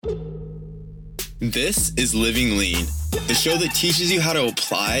This is Living Lean, the show that teaches you how to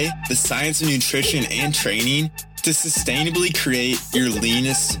apply the science of nutrition and training to sustainably create your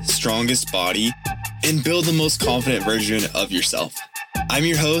leanest, strongest body and build the most confident version of yourself. I'm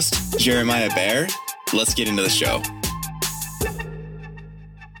your host, Jeremiah Bear. Let's get into the show.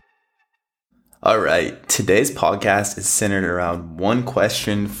 All right, today's podcast is centered around one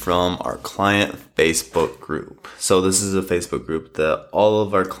question from our client Facebook group. So this is a Facebook group that all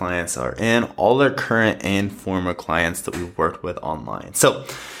of our clients are in, all our current and former clients that we've worked with online. So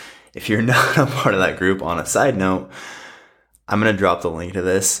if you're not a part of that group, on a side note, I'm going to drop the link to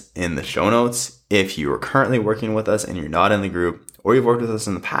this in the show notes. If you are currently working with us and you're not in the group, or you've worked with us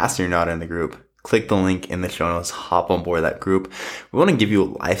in the past and you're not in the group, click the link in the show notes, hop on board that group. We want to give you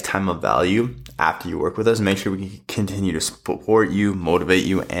a lifetime of value after you work with us. Make sure we can continue to support you, motivate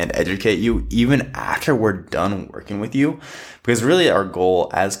you, and educate you even after we're done working with you. Because really our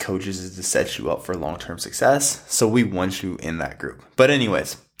goal as coaches is to set you up for long-term success. So we want you in that group. But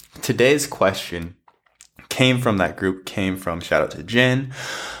anyways, today's question came from that group, shout out to Jen.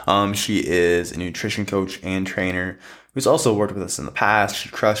 She is a nutrition coach and trainer who's also worked with us in the past. She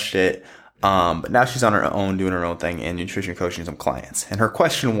crushed it. But now she's on her own, doing her own thing and nutrition coaching some clients. And her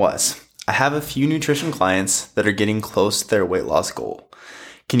question was, I have a few nutrition clients that are getting close to their weight loss goal.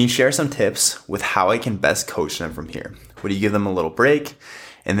 Can you share some tips with how I can best coach them from here? Would you give them a little break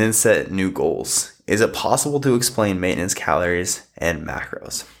and then set new goals? Is it possible to explain maintenance calories and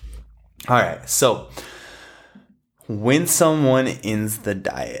macros? All right, so when someone ends the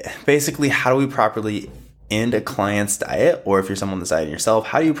diet, basically how do we properly end a client's diet? Or if you're someone that's dieting yourself,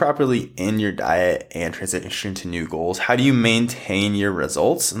 how do you properly end your diet and transition to new goals? How do you maintain your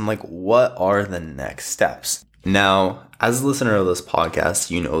results? And what are the next steps? Now, as a listener of this podcast,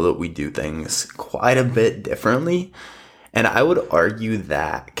 you know that we do things quite a bit differently. And I would argue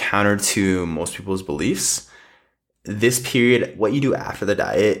that counter to most people's beliefs, this period, what you do after the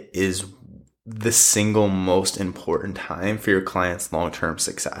diet is the single most important time for your client's long-term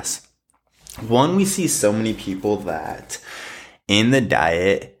success. One, we see so many people that in the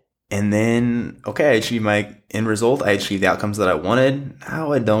diet and then, okay, I achieve my end result. I achieve the outcomes that I wanted.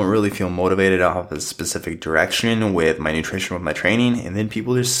 Now I don't really feel motivated. I don't have a specific direction with my nutrition, with my training. And then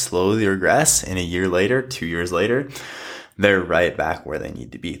people just slowly regress. And a year later, 2 years later, they're right back where they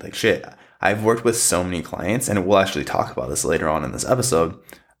need to be. I've worked with so many clients, and we'll actually talk about this later on in this episode.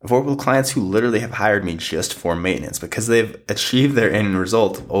 I've worked with clients who literally have hired me just for maintenance because they've achieved their end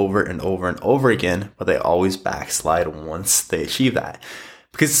result over and over and over again, but they always backslide once they achieve that.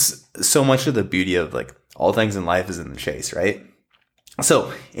 Because so much of the beauty of all things in life is in the chase, right?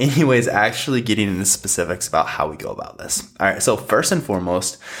 So anyways, actually getting into specifics about how we go about this. All right, so first and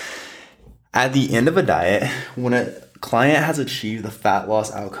foremost, at the end of a diet, when a client has achieved the fat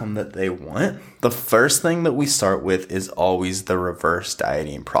loss outcome that they want, the first thing that we start with is always the reverse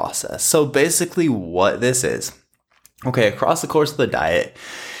dieting process. So basically what this is, okay, across the course of the diet,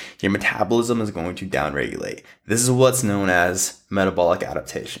 your metabolism is going to downregulate. This is what's known as metabolic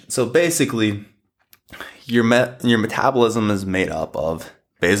adaptation. So basically your metabolism is made up of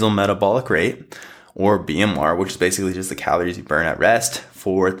basal metabolic rate, or BMR, which is basically just the calories you burn at rest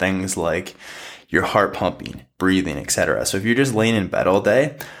for things like your heart pumping, breathing, etc. So if you're just laying in bed all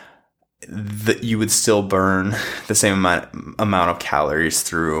day, you would still burn the same amount of calories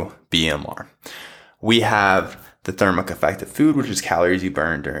through BMR. We have the thermic effect of food, which is calories you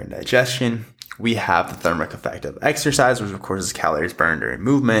burn during digestion. We have the thermic effect of exercise, which of course is calories burned during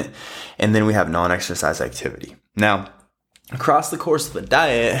movement. And then we have non-exercise activity. Now, across the course of the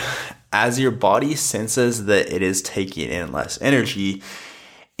diet, as your body senses that it is taking in less energy,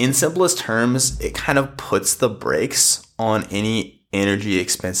 in simplest terms, it kind of puts the brakes on any energy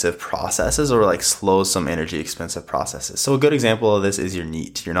expensive processes or slows some energy expensive processes. So a good example of this is your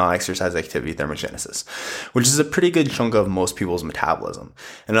NEAT, your non-exercise activity thermogenesis, which is a pretty good chunk of most people's metabolism.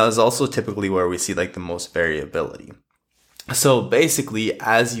 And that is also typically where we see the most variability. So basically,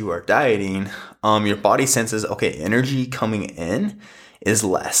 as you are dieting, your body senses, okay, energy coming in is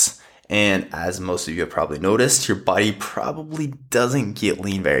less. And as most of you have probably noticed, your body probably doesn't get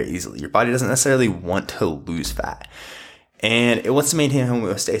lean very easily. Your body doesn't necessarily want to lose fat. And it wants to maintain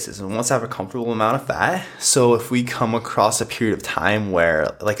homeostasis and wants to have a comfortable amount of fat. So if we come across a period of time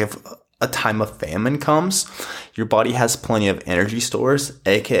where, if a time of famine comes, your body has plenty of energy stores,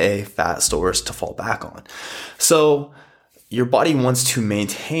 aka fat stores, to fall back on. So your body wants to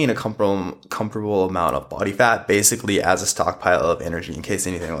maintain a comfortable amount of body fat, basically as a stockpile of energy in case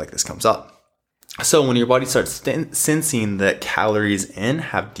anything like this comes up. So when your body starts sensing that calories in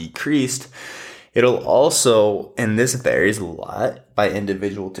have decreased, it'll also, and this varies a lot by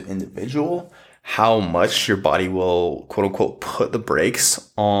individual to individual, how much your body will quote unquote put the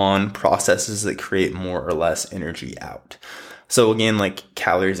brakes on processes that create more or less energy out. So again, like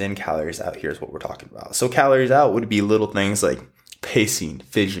calories in, calories out, here's what we're talking about. So calories out would be little things like pacing,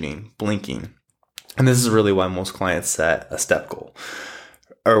 fidgeting, blinking. And this is really why most clients set a step goal,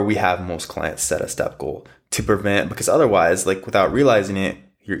 or we have most clients set a step goal to prevent, because otherwise, like without realizing it,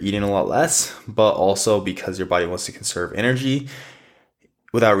 you're eating a lot less, but also because your body wants to conserve energy.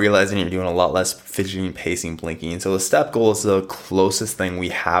 Without realizing you're doing a lot less fidgeting, pacing, blinking. So the step goal is the closest thing we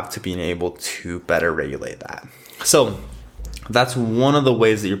have to being able to better regulate that. So that's one of the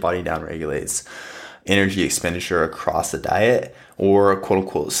ways that your body downregulates energy expenditure across the diet, or quote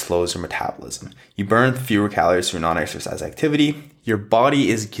unquote slows your metabolism. You burn fewer calories through non-exercise activity. Your body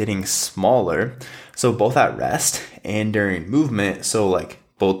is getting smaller. So both at rest and during movement. So like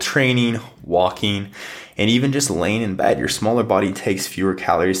both training, walking, and even just laying in bed, your smaller body takes fewer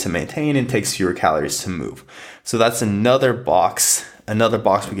calories to maintain and takes fewer calories to move. So that's another box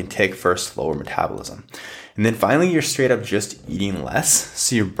we can tick for slower metabolism. And then finally, you're straight up just eating less.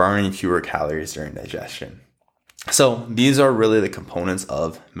 So you're burning fewer calories during digestion. So these are really the components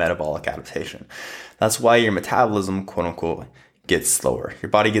of metabolic adaptation. That's why your metabolism, quote unquote, gets slower. Your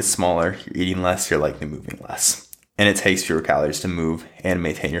body gets smaller, you're eating less, you're likely moving less. And it takes fewer calories to move and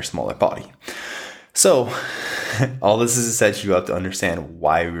maintain your smaller body. So all this is to set you up to understand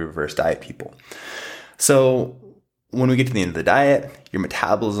why we reverse diet people. So when we get to the end of the diet, your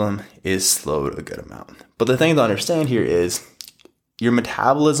metabolism is slowed a good amount. But the thing to understand here is your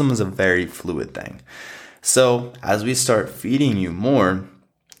metabolism is a very fluid thing. So as we start feeding you more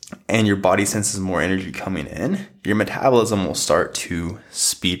and your body senses more energy coming in, your metabolism will start to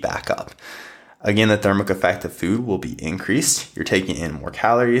speed back up. Again, the thermic effect of food will be increased. You're taking in more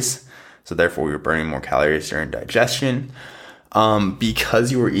calories, so therefore you're burning more calories during digestion.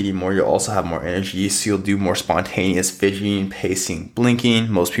 Because you are eating more, you'll also have more energy, so you'll do more spontaneous fidgeting, pacing,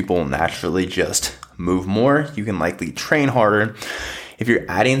 blinking. Most people will naturally just move more. You can likely train harder. If you're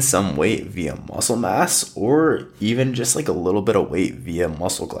adding some weight via muscle mass, or even just like a little bit of weight via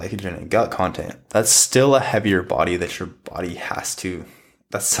muscle glycogen and gut content, that's still a heavier body that your body has to,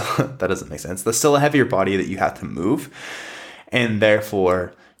 that doesn't make sense. That's still a heavier body that you have to move. And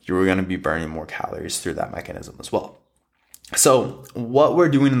therefore, you're going to be burning more calories through that mechanism as well. So what we're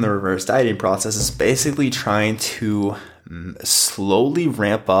doing in the reverse dieting process is basically trying to slowly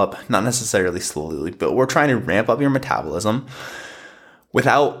ramp up, not necessarily slowly, but we're trying to ramp up your metabolism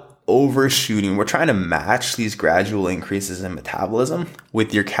without overshooting. We're trying to match these gradual increases in metabolism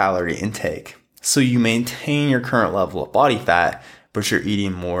with your calorie intake. So you maintain your current level of body fat, but you're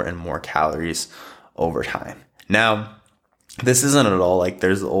eating more and more calories over time. Now, this isn't at all like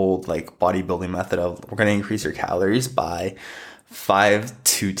there's the old like bodybuilding method of we're going to increase your calories by 5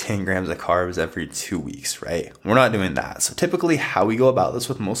 to 10 grams of carbs every 2 weeks, right? We're not doing that. So typically how we go about this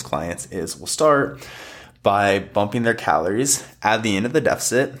with most clients is we'll start by bumping their calories at the end of the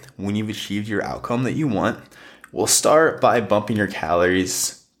deficit. When you've achieved your outcome that you want, we'll start by bumping your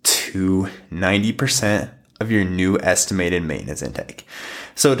calories to 90% of your new estimated maintenance intake.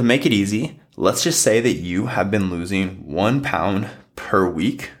 So to make it easy, let's just say that you have been losing 1 pound per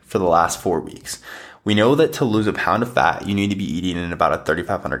week for the last 4 weeks. We know that to lose a pound of fat, you need to be eating in about a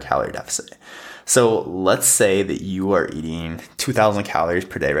 3,500 calorie deficit. So let's say that you are eating 2,000 calories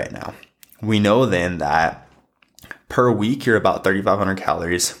per day right now. We know then that per week, you're about 3,500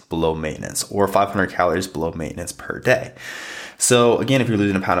 calories below maintenance, or 500 calories below maintenance per day. So again, if you're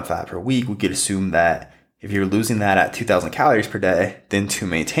losing a pound of fat per week, we could assume that if you're losing that at 2,000 calories per day, then to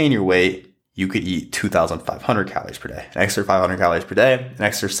maintain your weight, you could eat 2,500 calories per day, an extra 500 calories per day, an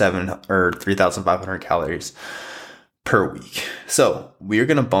extra 3,500 calories per week. So we're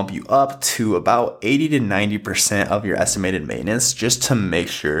going to bump you up to about 80 to 90% of your estimated maintenance, just to make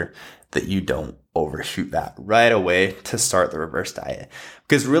sure that you don't overshoot that right away to start the reverse diet.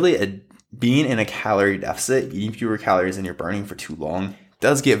 Because really being in a calorie deficit, eating fewer calories than you're burning for too long,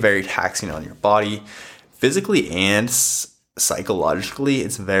 does get very taxing on your body. Physically and psychologically,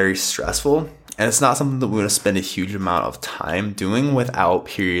 it's very stressful, and it's not something that we're going to spend a huge amount of time doing without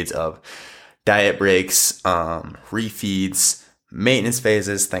periods of diet breaks, refeeds, maintenance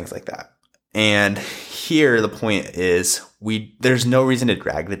phases, things like that. And here the point is there's no reason to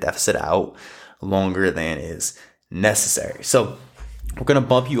drag the deficit out longer than is necessary. So we're going to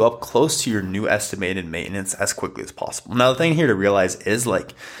bump you up close to your new estimated maintenance as quickly as possible. Now, the thing here to realize is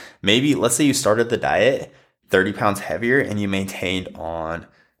like, maybe let's say you started the diet 30 pounds heavier and you maintained on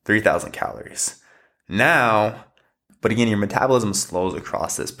 3,000 calories. Now, but again, your metabolism slows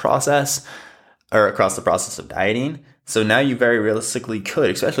across this process, or across the process of dieting. So now you very realistically could,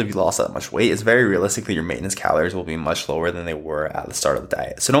 especially if you lost that much weight, it's very realistic that your maintenance calories will be much lower than they were at the start of the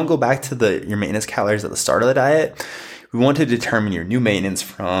diet. So don't go back to your maintenance calories at the start of the diet. We want to determine your new maintenance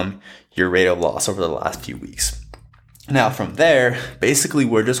from your rate of loss over the last few weeks. Now from there, basically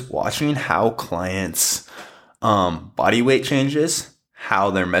we're just watching how clients' body weight changes,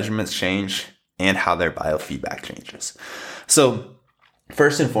 how their measurements change, and how their biofeedback changes. So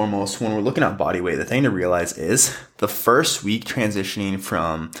first and foremost, when we're looking at body weight, the thing to realize is the first week transitioning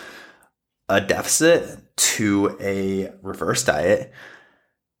from a deficit to a reverse diet,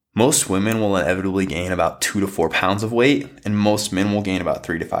 most women will inevitably gain about 2 to 4 pounds of weight, and most men will gain about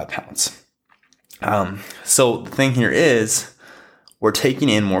 3 to 5 pounds. So the thing here is we're taking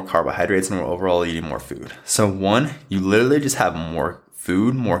in more carbohydrates and we're overall eating more food. So one, you literally just have more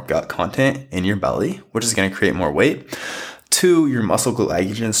food, more gut content in your belly, which is going to create more weight. Two, your muscle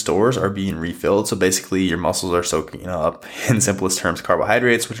glycogen stores are being refilled. So basically your muscles are soaking up, in simplest terms,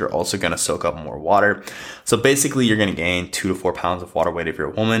 carbohydrates, which are also going to soak up more water. So basically you're going to gain 2 to 4 pounds of water weight if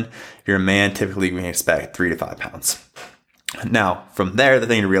you're a woman. If you're a man, typically we can expect 3 to 5 pounds. Now from there, the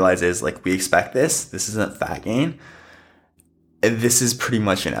thing to realize is like we expect this isn't fat gain. This is pretty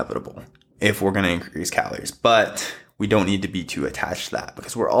much inevitable if we're going to increase calories, but we don't need to be too attached to that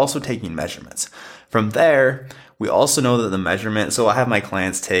because we're also taking measurements. From there, we also know that the measurement, so we have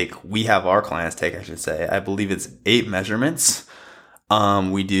our clients take, I believe it's 8 measurements.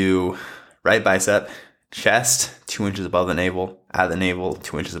 We do right bicep, chest, 2 inches above the navel, at the navel,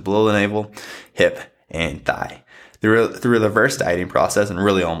 2 inches below the navel, hip, and thigh. Through the reverse dieting process, and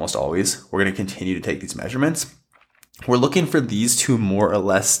really almost always, we're going to continue to take these measurements. We're looking for these to more or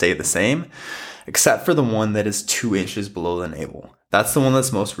less stay the same, except for the one that is 2 inches below the navel. That's the one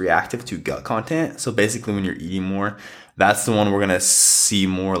that's most reactive to gut content. So basically when you're eating more, that's the one we're going to see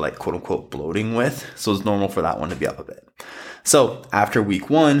more like quote unquote bloating with. So it's normal for that one to be up a bit. So after week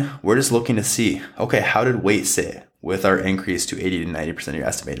 1, we're just looking to see, okay, how did weight sit with our increase to 80 to 90% of your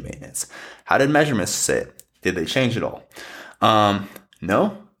estimated maintenance? How did measurements sit? Did they change at all?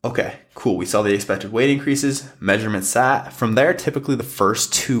 No? Okay, cool. We saw the expected weight increases, measurements sat. From there, typically the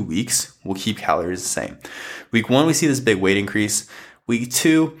first 2 weeks, we'll keep calories the same. Week 1, we see this big weight increase. Week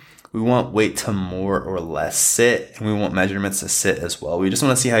 2, we want weight to more or less sit, and we want measurements to sit as well. We just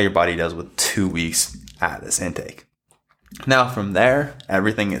want to see how your body does with 2 weeks at this intake. Now from there,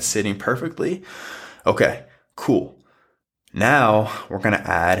 everything is sitting perfectly. Okay, cool. Now we're going to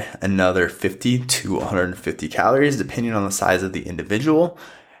add another 50 to 150 calories, depending on the size of the individual,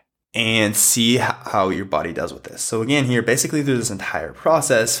 and see how your body does with this. So again, here, basically through this entire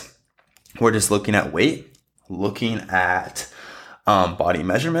process, we're just looking at weight, looking at body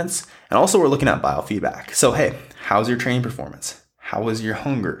measurements, and also we're looking at biofeedback. So hey, how's your training performance? How is your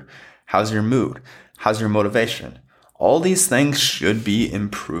hunger? How's your mood? How's your motivation? All these things should be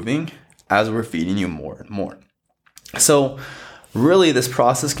improving as we're feeding you more and more. So really this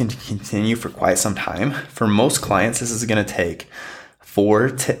process can continue for quite some time. For most clients, this is going to take 4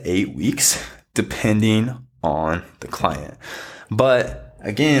 to 8 weeks, depending on the client. But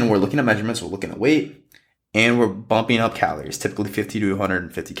again, we're looking at measurements, we're looking at weight, and we're bumping up calories, typically 50 to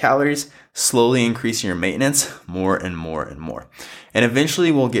 150 calories, slowly increasing your maintenance more and more and more. And eventually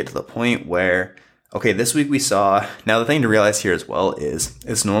we'll get to the point where, okay, this week we saw, now the thing to realize here as well is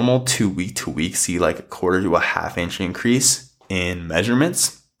it's normal to week see like a quarter to a half inch increase in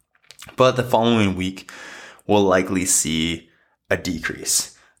measurements, but the following week we'll likely see a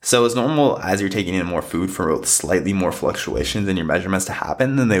decrease. So it's normal as you're taking in more food for slightly more fluctuations in your measurements to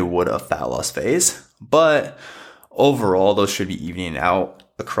happen than they would a fat loss phase. But overall, those should be evening out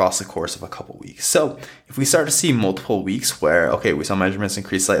across the course of a couple weeks. So if we start to see multiple weeks where, okay, we saw measurements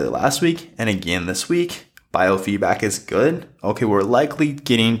increase slightly last week and again this week, biofeedback is good. Okay, we're likely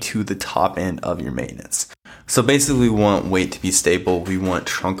getting to the top end of your maintenance. So basically we want weight to be stable. We want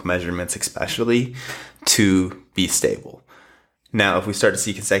trunk measurements especially to be stable. Now, if we start to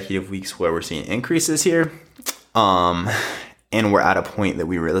see consecutive weeks where we're seeing increases here, and we're at a point that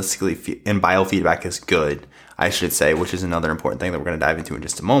we realistically, and biofeedback is good, I should say, which is another important thing that we're going to dive into in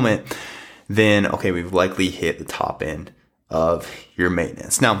just a moment, then, okay, we've likely hit the top end of your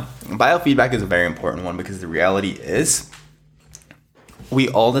maintenance. Now, biofeedback is a very important one because the reality is we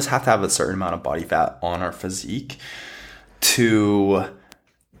all just have to have a certain amount of body fat on our physique to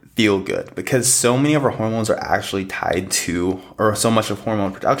feel good, because so many of our hormones are actually tied to, or so much of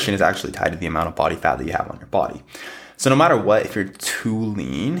hormone production is actually tied to the amount of body fat that you have on your body. So no matter what, if you're too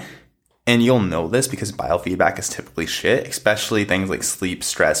lean, and you'll know this because biofeedback is typically shit, especially things like sleep,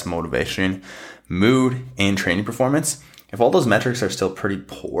 stress, motivation, mood, and training performance. If all those metrics are still pretty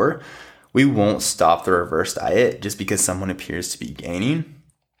poor, we won't stop the reverse diet just because someone appears to be gaining,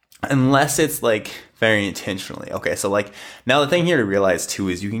 unless it's like very intentionally. Okay, so like now the thing here to realize too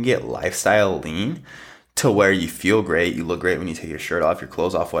is you can get lifestyle lean to where you feel great, you look great when you take your shirt off, your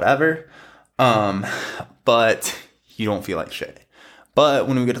clothes off, whatever, but you don't feel like shit. But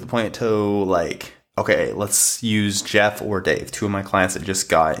when we get to the point to like, okay, let's use Jeff or Dave, two of my clients that just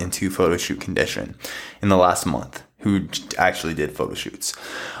got into photo shoot condition in the last month, who actually did photo shoots.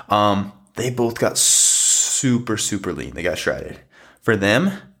 They both got super, super lean. They got shredded. For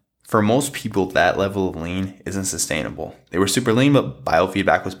them, for most people, that level of lean isn't sustainable. They were super lean, but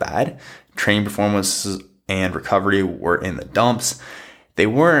biofeedback was bad. Training performance and recovery were in the dumps. They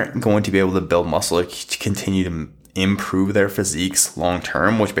weren't going to be able to build muscle to continue to improve their physiques long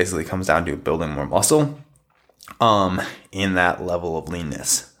term, which basically comes down to building more muscle in that level of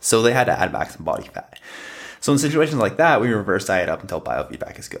leanness. So they had to add back some body fat. So in situations like that, we reverse diet up until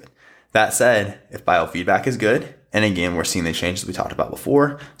biofeedback is good. That said, if biofeedback is good, and again, we're seeing the changes we talked about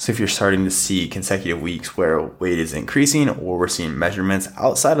before. So if you're starting to see consecutive weeks where weight is increasing, or we're seeing measurements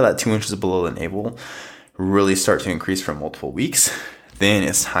outside of that 2 inches below the navel really start to increase for multiple weeks, then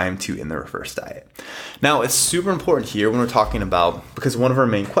it's time to end the reverse diet. Now, it's super important here when we're talking about, because one of our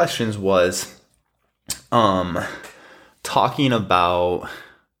main questions was talking about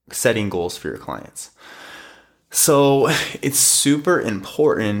setting goals for your clients. So it's super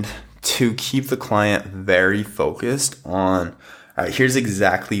important to keep the client very focused on, all right, here's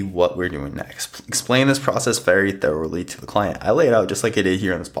exactly what we're doing next. Explain this process very thoroughly to the client. I lay it out just like I did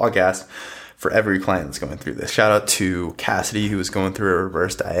here on this podcast for every client that's going through this. Shout out to Cassidy, who is going through a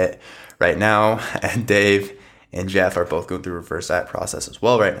reverse diet right now, and Dave and Jeff are both going through a reverse diet process as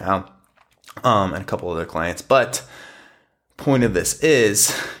well right now, and a couple other clients. But point of this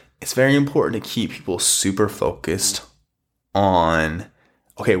is, it's very important to keep people super focused on,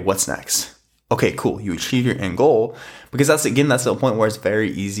 okay, what's next? Okay, cool. You achieve your end goal, because that's the point where it's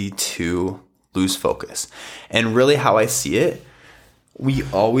very easy to lose focus. And really how I see it, we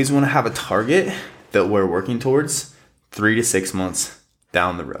always want to have a target that we're working towards 3 to 6 months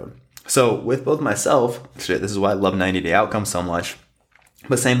down the road. So with both myself, this is why I love 90-day outcomes so much,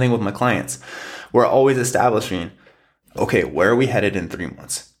 but same thing with my clients. We're always establishing, okay, where are we headed in 3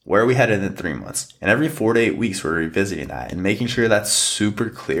 months? Where are we headed in 3 months? And every 4 to 8 weeks, we're revisiting that and making sure that's super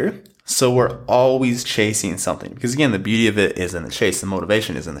clear. So we're always chasing something, because again, the beauty of it is in the chase. The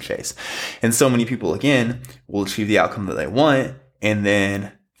motivation is in the chase. And so many people, again, will achieve the outcome that they want and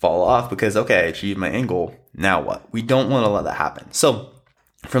then fall off because, okay, I achieved my end goal. Now what? We don't want to let that happen. So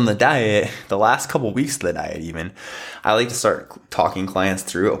from the diet, the last couple of weeks of the diet even, I like to start talking clients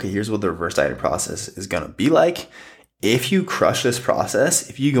through, okay, here's what the reverse dieting process is going to be like. If you crush this process,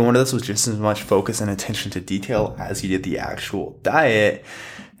 if you go into this with just as much focus and attention to detail as you did the actual diet,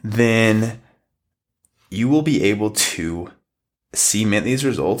 then you will be able to cement these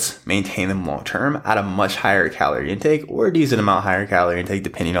results, maintain them long term at a much higher calorie intake, or a decent amount higher calorie intake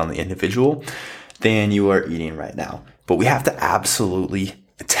depending on the individual, than you are eating right now. But we have to absolutely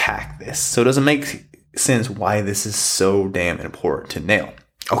attack this. So it doesn't make sense why this is so damn important to nail.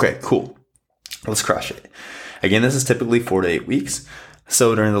 Okay, cool. Let's crush it. Again, this is typically 4 to 8 weeks.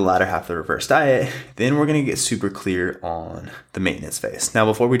 So during the latter half of the reverse diet, then we're going to get super clear on the maintenance phase. Now,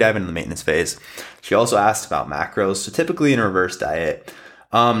 before we dive into the maintenance phase, she also asked about macros. So typically in a reverse diet,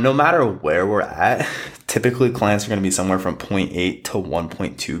 no matter where we're at, typically clients are going to be somewhere from 0.8 to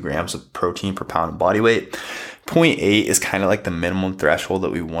 1.2 grams of protein per pound of body weight. 0.8 is kind of like the minimum threshold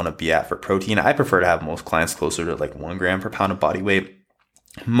that we want to be at for protein. I prefer to have most clients closer to like 1 gram per pound of body weight.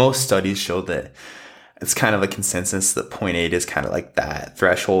 Most studies show that it's kind of a consensus that 0.8 is kind of like that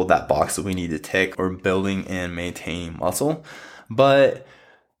threshold, that box that we need to tick or building and maintaining muscle. But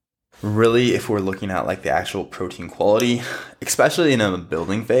really, if we're looking at like the actual protein quality, especially in a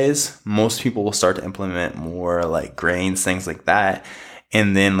building phase, most people will start to implement more like grains, things like that.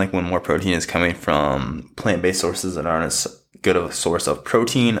 And then like when more protein is coming from plant-based sources that aren't as good of a source of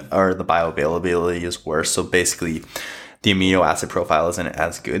protein, or the bioavailability is worse. So basically the amino acid profile isn't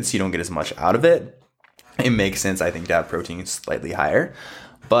as good, so you don't get as much out of it. It makes sense, I think, to have protein slightly higher.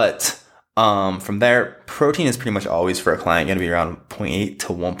 But from there, protein is pretty much always for a client going to be around 0.8 to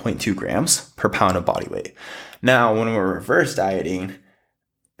 1.2 grams per pound of body weight. Now, when we're reverse dieting,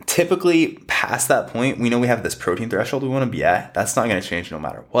 typically past that point, we know we have this protein threshold we want to be at. That's not going to change no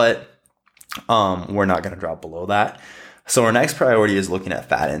matter what. We're not going to drop below that. So our next priority is looking at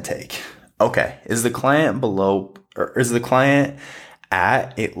fat intake. Okay, is the client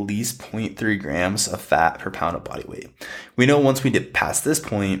at least 0.3 grams of fat per pound of body weight? We know once we get past this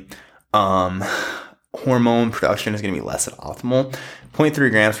point, hormone production is going to be less than optimal.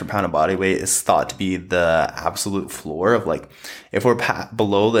 0.3 grams per pound of body weight is thought to be the absolute floor of like, if we're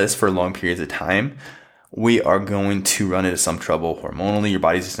below this for long periods of time, we are going to run into some trouble hormonally. Your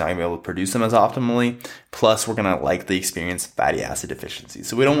body's just not going to be able to produce them as optimally. Plus, we're going to likely experience fatty acid deficiency.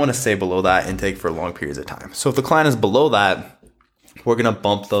 So we don't want to stay below that intake for long periods of time. So if the client is below that, we're going to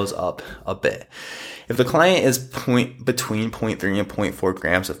bump those up a bit. If the client is between 0.3 and 0.4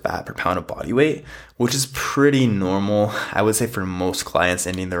 grams of fat per pound of body weight, which is pretty normal, I would say for most clients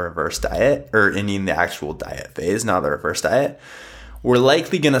ending the reverse diet or ending the actual diet phase, not the reverse diet, we're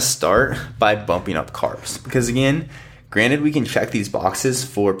likely going to start by bumping up carbs. Because again, granted, we can check these boxes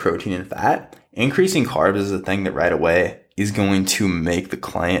for protein and fat. Increasing carbs is a thing that right away is going to make the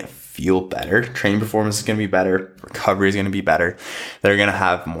client feel better. Training performance is going to be better. Recovery is going to be better. They're going to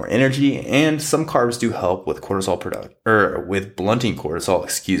have more energy, and some carbs do help with cortisol production, or with blunting cortisol,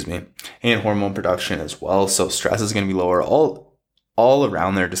 and hormone production as well. So stress is going to be lower. All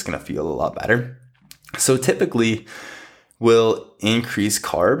around, they're just going to feel a lot better. So typically, we'll increase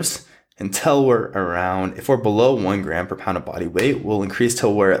carbs until we're around, if we're below 1 gram per pound of body weight, we'll increase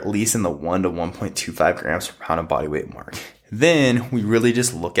till we're at least in the 1 to 1.25 grams per pound of body weight mark. Then we really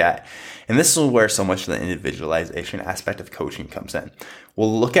just look at, and this is where so much of the individualization aspect of coaching comes in.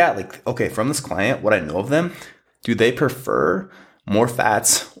 We'll look at like, okay, from this client, what I know of them, do they prefer more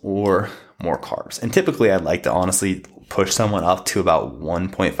fats or more carbs? And typically I'd like to honestly push someone up to about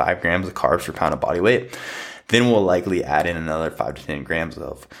 1.5 grams of carbs per pound of body weight. Then we'll likely add in another 5 to 10 grams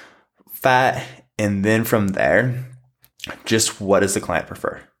of fat. And then from there, just what does the client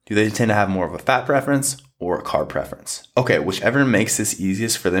prefer? Do they tend to have more of a fat preference or a carb preference? Okay, whichever makes this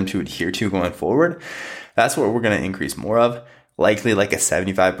easiest for them to adhere to going forward, that's what we're going to increase more of. Likely like a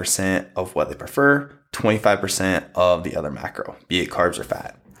 75% of what they prefer, 25% of the other macro, be it carbs or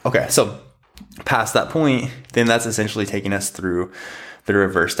fat. Okay, so past that point, then that's essentially taking us through the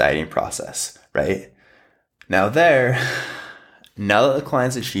reverse dieting process, right? Now that the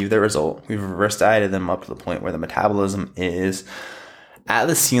clients achieve their result, we've reverse dieted them up to the point where the metabolism is at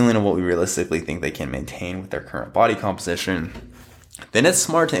the ceiling of what we realistically think they can maintain with their current body composition, then it's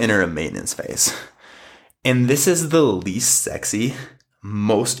smart to enter a maintenance phase. And this is the least sexy,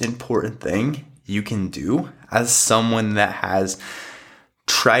 most important thing you can do as someone that has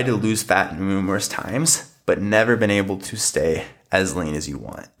tried to lose fat numerous times, but never been able to stay as lean as you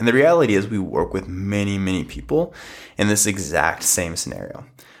want. And the reality is we work with many, many people in this exact same scenario.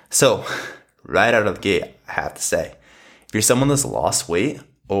 So right out of the gate, I have to say, if you're someone that's lost weight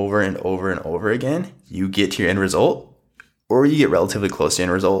over and over and over again, you get to your end result, or you get relatively close to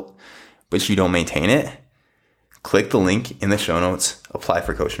end result, but you don't maintain it, click the link in the show notes, apply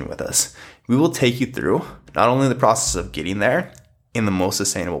for coaching with us. We will take you through not only the process of getting there in the most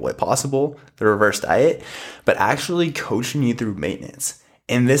sustainable way possible, the reverse diet, but actually coaching you through maintenance.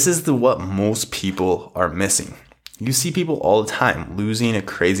 And this is what most people are missing. You see people all the time losing a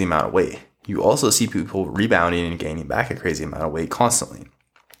crazy amount of weight. You also see people rebounding and gaining back a crazy amount of weight constantly.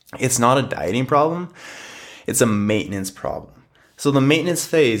 It's not a dieting problem. It's a maintenance problem. So the maintenance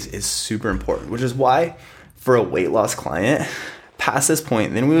phase is super important, which is why for a weight loss client, past this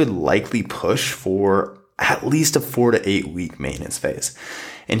point, then we would likely push for at least a 4 to 8 week maintenance phase.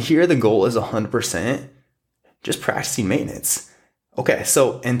 And here the goal is 100% just practicing maintenance. Okay,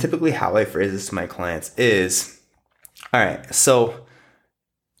 so, and typically how I phrase this to my clients is, all right, so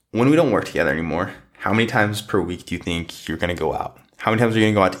when we don't work together anymore, how many times per week do you think you're going to go out? How many times are you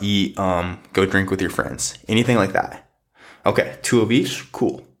going to go out to eat, go drink with your friends? Anything like that? Okay, 2 of each?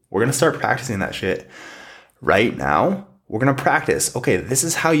 Cool. We're going to start practicing that shit right now. We're going to practice. Okay, this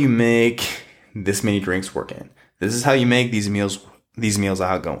is how you make this many drinks work in. This is how you make these meals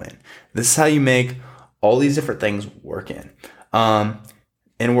out go in. This is how you make all these different things work in.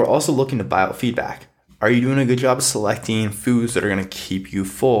 And we're also looking to biofeedback. Are you doing a good job of selecting foods that are going to keep you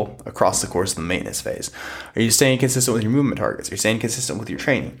full across the course of the maintenance phase? Are you staying consistent with your movement targets? Are you staying consistent with your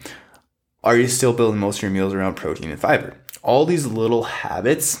training? Are you still building most of your meals around protein and fiber? All these little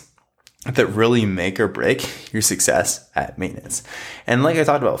habits that really make or break your success at maintenance. And like I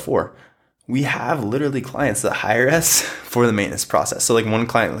talked about before, we have literally clients that hire us for the maintenance process. So like one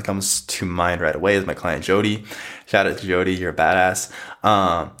client that comes to mind right away is my client Jody. Shout out to Jody, you're a badass.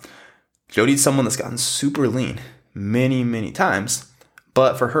 Jody's someone that's gotten super lean many, many times.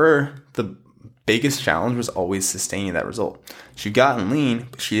 But for her, the biggest challenge was always sustaining that result. She'd gotten lean,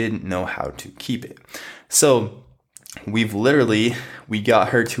 but she didn't know how to keep it. So we got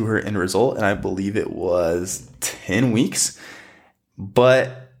her to her end result, and I believe it was 10 weeks.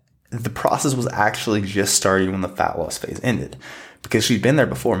 But the process was actually just starting when the fat loss phase ended, because she'd been there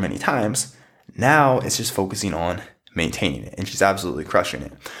before many times. Now it's just focusing on maintaining it, and she's absolutely crushing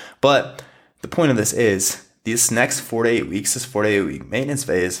it. But the point of this is this next 4 to 8 weeks, this 4 to 8 week maintenance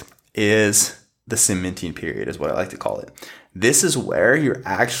phase is the cementing period, is what I like to call it. This is where you're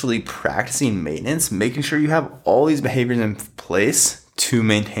actually practicing maintenance, making sure you have all these behaviors in place to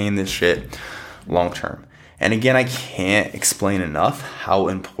maintain this shit long term. And again, I can't explain enough how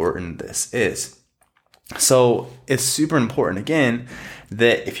important this is. So it's super important, again,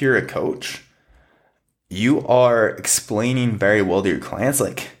 that if you're a coach, you are explaining very well to your clients,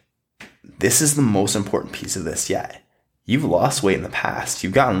 like, this is the most important piece of this yet. You've lost weight in the past.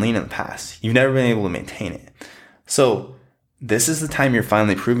 You've gotten lean in the past. You've never been able to maintain it. So this is the time you're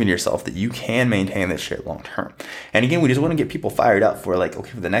finally proving to yourself that you can maintain this shit long term. And again, we just want to get people fired up for like,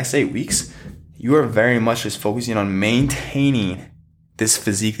 okay, for the next 8 weeks, you are very much just focusing on maintaining this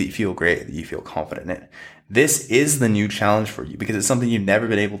physique that you feel great, that you feel confident in. This is the new challenge for you because it's something you've never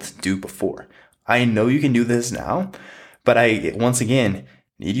been able to do before. I know you can do this now, but I, once again,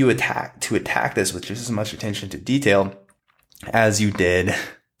 need you to attack this with just as much attention to detail as you did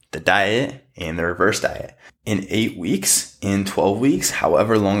the diet and the reverse diet. In 8 weeks, in 12 weeks,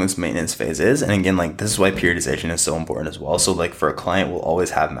 however long this maintenance phase is. And again, like, this is why periodization is so important as well. So like for a client, we'll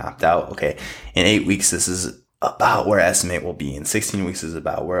always have mapped out, okay, in 8 weeks, this is about where I estimate will be. In 16 weeks is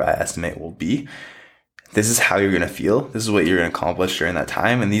about where I estimate will be. This is how you're going to feel. This is what you're going to accomplish during that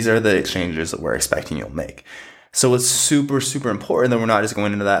time. And these are the exchanges that we're expecting you'll make. So it's super, super important that we're not just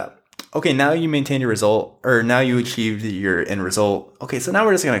going into that, okay, now you maintained your result, or now you achieved your end result. Okay, so now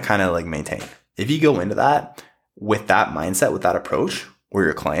we're just going to kind of like maintain. If you go into that with that mindset, with that approach, or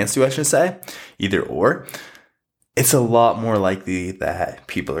your clients do, I should say, either or, it's a lot more likely that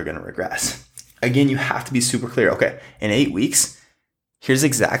people are going to regress. Again, you have to be super clear. Okay, in 8 weeks, here's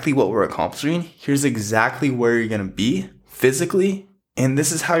exactly what we're accomplishing. Here's exactly where you're going to be physically, and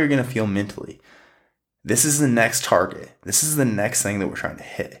this is how you're going to feel mentally. This is the next target. This is the next thing that we're trying to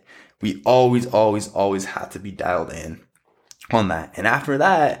hit. We always have to be dialed in on that. And after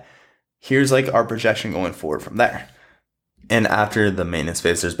that, here's like our projection going forward from there. And after the maintenance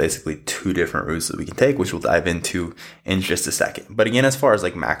phase, there's basically 2 different routes that we can take, which we'll dive into in just a second. But again, as far as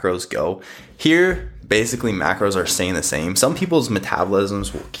like macros go, here, basically macros are staying the same. Some people's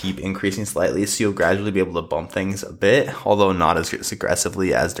metabolisms will keep increasing slightly, so you'll gradually be able to bump things a bit, although not as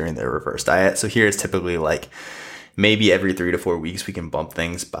aggressively as during the reverse diet. So here it's typically like maybe every 3 to 4 weeks, we can bump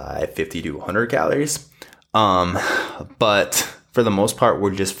things by 50 to 100 calories. But for the most part,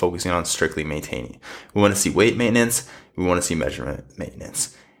 we're just focusing on strictly maintaining. We want to see weight maintenance. We want to see measurement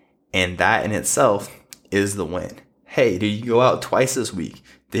maintenance. And that in itself is the win. Hey, did you go out twice this week?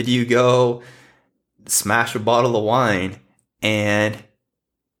 Did you go smash a bottle of wine and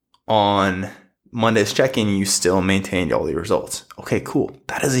on Monday's check-in, you still maintained all the results? Okay, cool.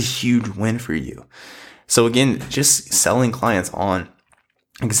 That is a huge win for you. So again, just selling clients on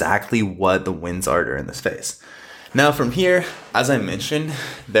exactly what the wins are during this phase. Now from here, as I mentioned,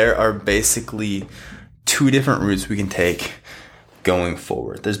 there are basically 2 different routes we can take going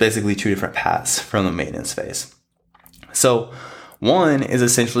forward. There's basically 2 different paths from the maintenance phase. So one is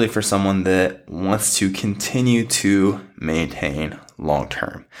essentially for someone that wants to continue to maintain long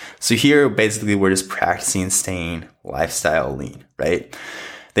term. So here, basically, we're just practicing staying lifestyle lean, right?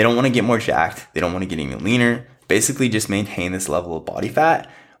 They don't want to get more jacked. They don't want to get even leaner. Basically, just maintain this level of body fat,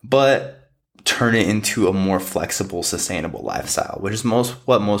 but turn it into a more flexible, sustainable lifestyle, which is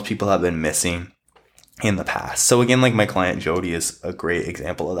what most people have been missing in the past. So again, like my client Jody is a great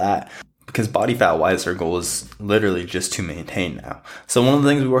example of that, because body fat wise, her goal is literally just to maintain now. So one of the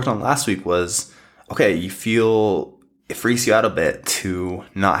things we worked on last week was, okay, you feel it freaks you out a bit to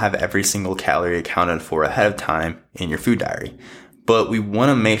not have every single calorie accounted for ahead of time in your food diary. But we want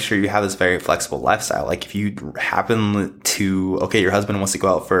to make sure you have this very flexible lifestyle. Like if you happen to, okay, your husband wants to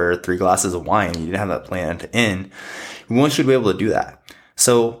go out for 3 glasses of wine, you didn't have that planned in, we want you to be able to do that.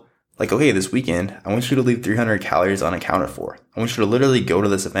 So like, okay, this weekend, I want you to leave 300 calories unaccounted for. I want you to literally go to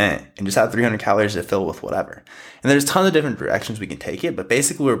this event and just have 300 calories to fill with whatever. And there's tons of different directions we can take it, but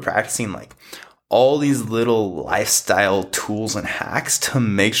basically we're practicing like all these little lifestyle tools and hacks to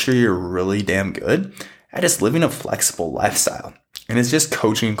make sure you're really damn good at just living a flexible lifestyle. And it's just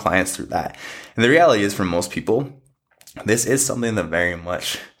coaching clients through that. And the reality is, for most people, this is something that very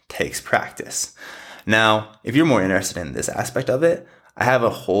much takes practice. Now, if you're more interested in this aspect of it, I have a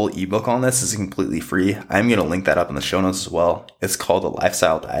whole ebook on this. It's completely free. I'm going to link that up in the show notes as well. It's called The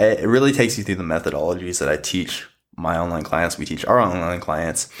Lifestyle Diet. It really takes you through the methodologies that I teach my online clients. We teach our online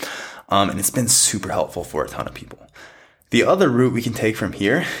clients. And it's been super helpful for a ton of people. The other route we can take from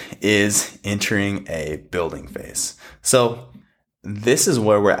here is entering a building phase. So this is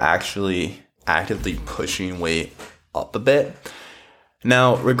where we're actually actively pushing weight up a bit.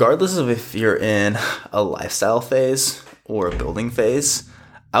 Now, regardless of if you're in a lifestyle phase or a building phase,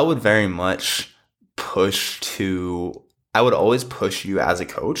 I would always push you as a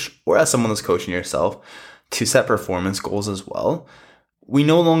coach or as someone that's coaching yourself to set performance goals as well. We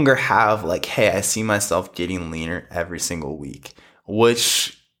no longer have like, hey, I see myself getting leaner every single week,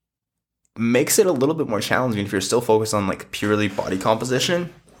 which makes it a little bit more challenging if you're still focused on like purely body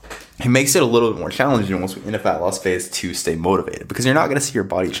composition. It makes it a little bit more challenging once we're in a fat loss phase to stay motivated, because you're not going to see your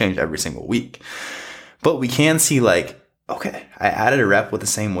body change every single week. But we can see like, okay, I added a rep with the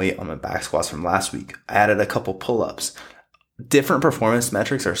same weight on my back squats from last week. I added a couple pull-ups. Different performance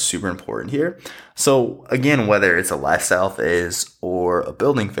metrics are super important here. So again, whether it's a lifestyle phase or a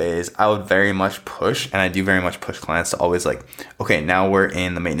building phase, I would very much push, and I do very much push clients to always like, okay, now we're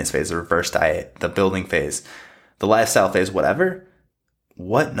in the maintenance phase, the reverse diet, the building phase, the lifestyle phase, whatever.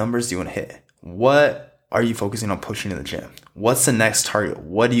 What numbers do you want to hit? What are you focusing on pushing in the gym? What's the next target?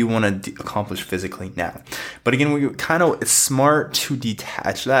 What do you want to accomplish physically now? But again, it's smart to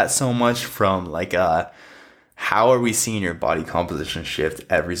detach that so much from like how are we seeing your body composition shift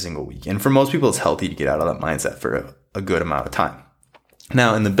every single week? And for most people, it's healthy to get out of that mindset for a good amount of time.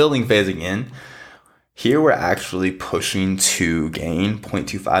 Now, in the building phase again, here we're actually pushing to gain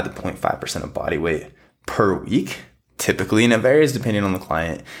 0.25 to 0.5% of body weight per week, typically, and it varies depending on the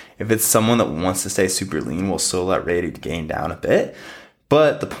client. If it's someone that wants to stay super lean, we'll slow that rate to gain down a bit.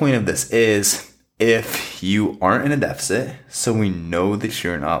 But the point of this is, if you aren't in a deficit, so we know that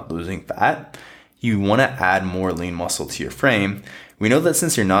you're not losing fat, you want to add more lean muscle to your frame. We know that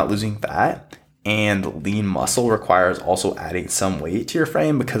since you're not losing fat, and lean muscle requires also adding some weight to your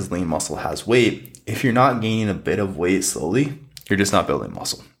frame because lean muscle has weight, if you're not gaining a bit of weight slowly, you're just not building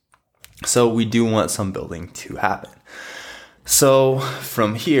muscle. So we do want some building to happen. So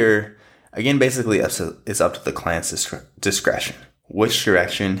from here, again, basically it's up to the client's discretion. Which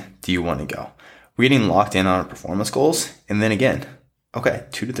direction do you want to go? We're getting locked in on our performance goals. And then again, okay,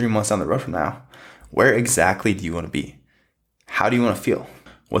 2 to 3 months down the road from now, where exactly do you want to be? How do you want to feel?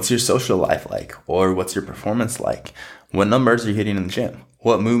 What's your social life like? Or what's your performance like? What numbers are you hitting in the gym?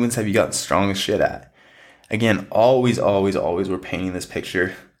 What movements have you gotten strong as shit at? Again, always we're painting this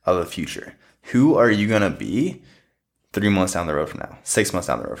picture of the future. Who are you going to be 3 months down the road from now, 6 months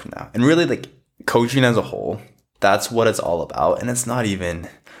down the road from now? And really, like, coaching as a whole, that's what it's all about. And it's not even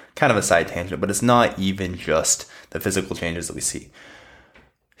kind of a side tangent, but it's not even just the physical changes that we see.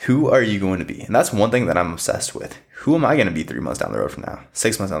 Who are you going to be? And that's one thing that I'm obsessed with. Who am I going to be 3 months down the road from now,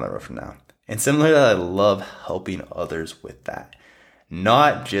 6 months down the road from now? And similarly, I love helping others with that.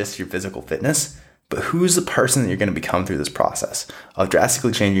 Not just your physical fitness, but who's the person that you're going to become through this process of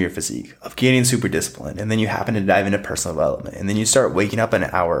drastically changing your physique, of getting super disciplined, and then you happen to dive into personal development, and then you start waking up an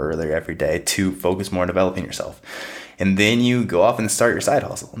hour earlier every day to focus more on developing yourself. And then you go off and start your side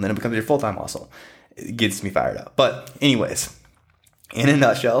hustle, and then it becomes your full-time hustle. It gets me fired up. But anyways, in a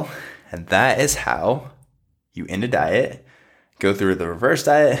nutshell, and that is how you end a diet, go through the reverse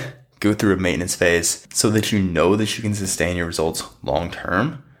diet, go through a maintenance phase so that you know that you can sustain your results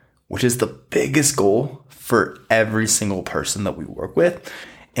long-term, which is the biggest goal for every single person that we work with.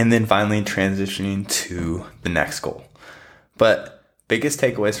 And then finally transitioning to the next goal. But biggest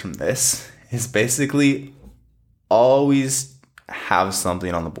takeaways from this is basically always have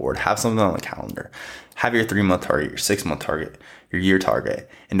something on the board, have something on the calendar, have your 3 month target, your 6 month target, your year target,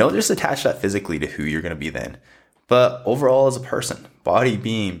 and don't just attach that physically to who you're going to be then, but overall as a person, body,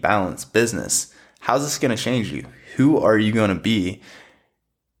 being, balance, business. How's this going to change you? Who are you going to be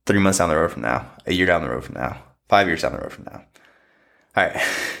 3 months down the road from now, a year down the road from now, 5 years down the road from now? All right.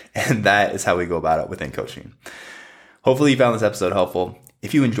 And that is how we go about it within coaching. Hopefully you found this episode helpful.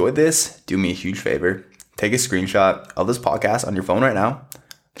 If you enjoyed this, do me a huge favor. Take a screenshot of this podcast on your phone right now,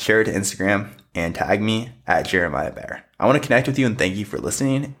 share it to Instagram, and tag me at Jeremiah Bear. I want to connect with you and thank you for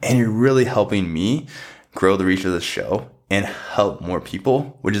listening. And you're really helping me grow the reach of this show and help more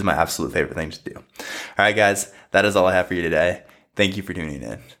people, which is my absolute favorite thing to do. All right, guys, that is all I have for you today. Thank you for tuning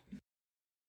in.